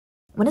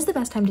when is the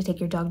best time to take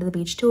your dog to the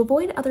beach to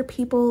avoid other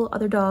people,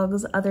 other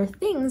dogs, other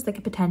things that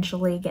could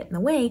potentially get in the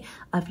way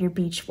of your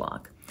beach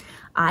walk?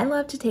 I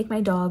love to take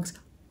my dogs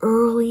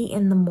early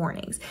in the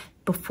mornings,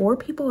 before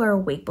people are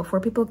awake,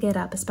 before people get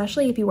up,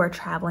 especially if you are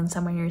traveling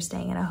somewhere, you're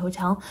staying in a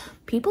hotel.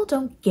 People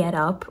don't get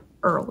up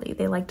early.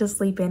 They like to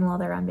sleep in while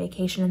they're on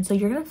vacation. And so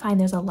you're going to find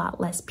there's a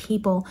lot less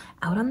people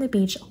out on the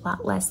beach, a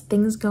lot less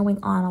things going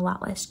on, a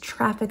lot less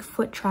traffic,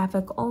 foot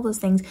traffic, all those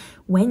things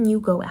when you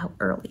go out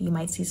early. You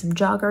might see some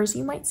joggers,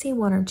 you might see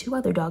one or two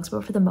other dogs,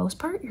 but for the most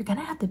part, you're going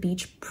to have the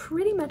beach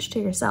pretty much to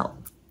yourself.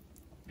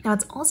 Now,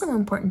 it's also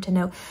important to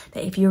know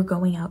that if you're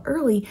going out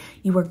early,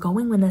 you are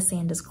going when the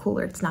sand is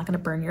cooler. It's not going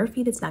to burn your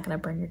feet. It's not going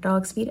to burn your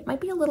dog's feet. It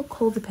might be a little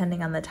cold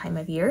depending on the time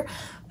of year,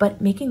 but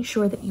making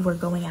sure that you are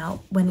going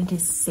out when it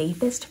is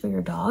safest for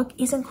your dog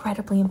is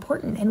incredibly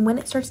important. And when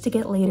it starts to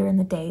get later in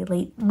the day,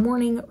 late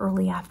morning,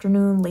 early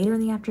afternoon, later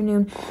in the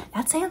afternoon,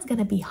 that sand's going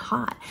to be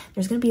hot.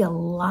 There's going to be a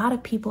lot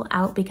of people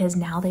out because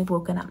now they've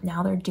woken up.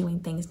 Now they're doing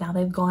things. Now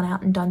they've gone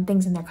out and done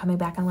things and they're coming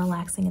back and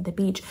relaxing at the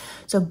beach.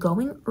 So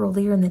going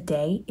earlier in the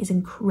day is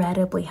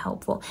incredibly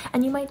helpful.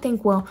 And you might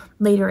think, well,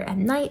 later at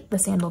night the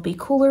sand will be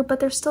cooler,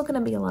 but there's still going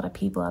to be a lot of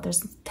people out. There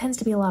tends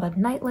to be a lot of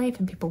nightlife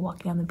and people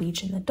walking on the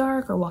beach in the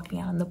dark or walking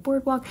out on the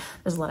boardwalk.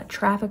 There's a lot of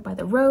traffic by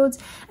the roads.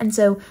 And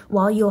so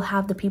while you'll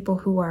have the people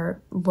who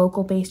are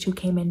local based who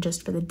came in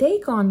just for the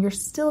day gone, you're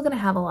still going to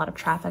have a lot of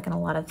traffic and a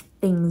lot of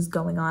things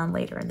going on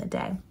later in the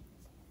day.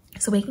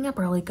 So waking up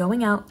early,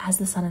 going out as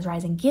the sun is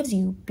rising gives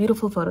you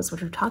beautiful photos,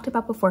 which we've talked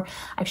about before.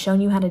 I've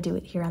shown you how to do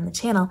it here on the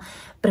channel,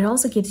 but it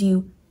also gives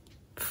you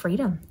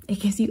freedom. It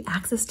gives you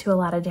access to a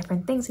lot of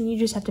different things, and you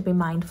just have to be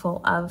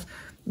mindful of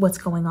what's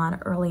going on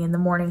early in the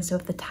morning. So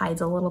if the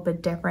tide's a little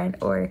bit different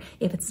or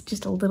if it's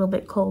just a little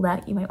bit cold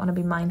out, you might want to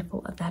be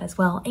mindful of that as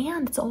well.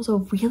 And it's also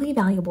really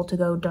valuable to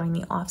go during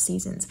the off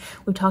seasons.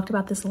 We've talked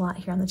about this a lot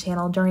here on the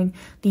channel. During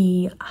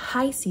the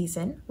high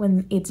season,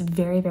 when it's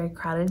very, very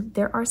crowded,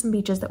 there are some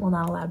beaches that will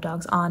not allow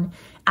dogs on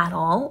at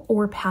all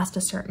or past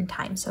a certain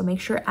time. So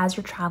make sure as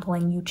you're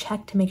traveling, you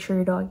check to make sure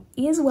your dog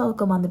is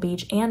welcome on the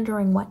beach and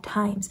during what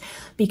times,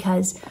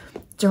 because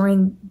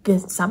during the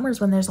summers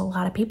when there's a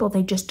lot of people,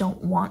 they just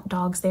don't want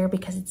dogs there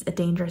because it's a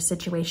dangerous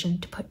situation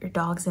to put your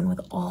dogs in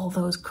with all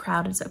those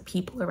crowds of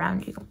people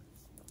around you.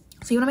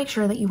 So you want to make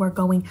sure that you are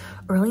going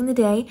early in the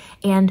day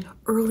and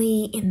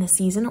early in the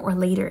season or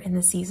later in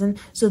the season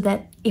so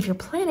that if you're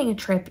planning a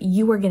trip,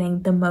 you are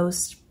getting the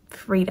most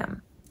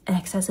freedom and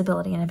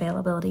accessibility and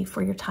availability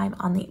for your time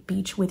on the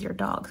beach with your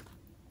dog.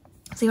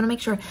 So you want to make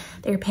sure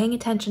that you're paying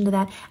attention to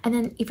that. And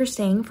then if you're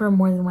staying for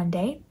more than one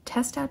day,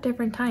 test out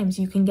different times.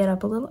 You can get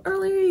up a little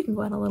earlier, you can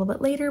go out a little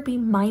bit later. Be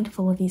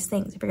mindful of these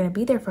things. If you're going to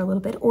be there for a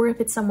little bit, or if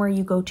it's somewhere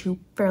you go to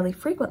fairly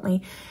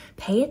frequently,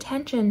 pay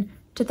attention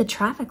to the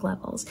traffic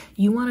levels.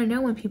 You want to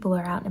know when people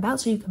are out and about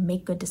so you can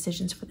make good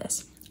decisions for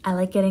this. I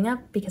like getting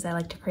up because I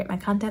like to create my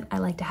content. I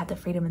like to have the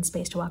freedom and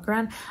space to walk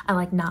around. I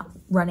like not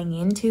running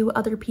into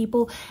other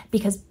people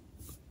because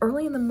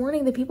early in the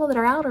morning, the people that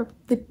are out are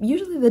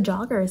usually the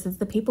joggers. It's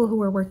the people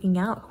who are working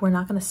out who are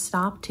not going to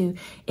stop to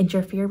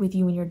interfere with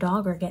you and your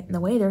dog or get in the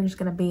way. They're just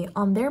going to be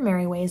on their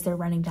merry way as they're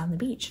running down the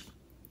beach.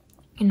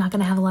 You're not going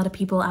to have a lot of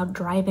people out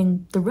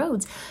driving the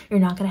roads. You're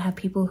not going to have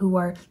people who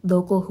are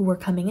local who are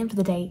coming in for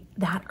the day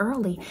that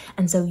early.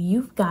 And so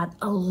you've got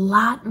a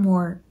lot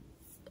more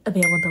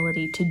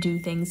availability to do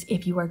things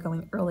if you are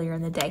going earlier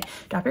in the day.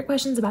 Drop your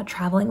questions about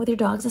traveling with your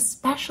dogs,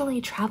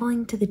 especially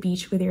traveling to the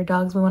beach with your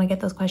dogs. We want to get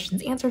those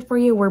questions answered for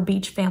you. We're a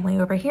beach family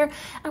over here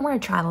and we're a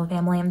travel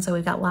family, and so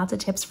we've got lots of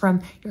tips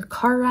from your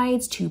car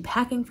rides to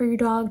packing for your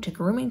dog to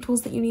grooming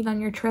tools that you need on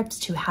your trips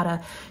to how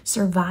to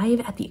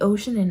survive at the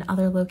ocean and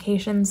other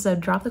locations. So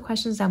drop the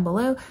questions down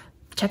below.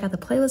 Check out the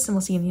playlist and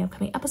we'll see you in the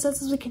upcoming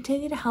episodes as we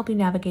continue to help you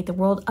navigate the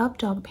world of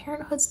dog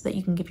parenthood so that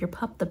you can give your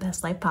pup the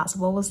best life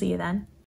possible. We'll see you then.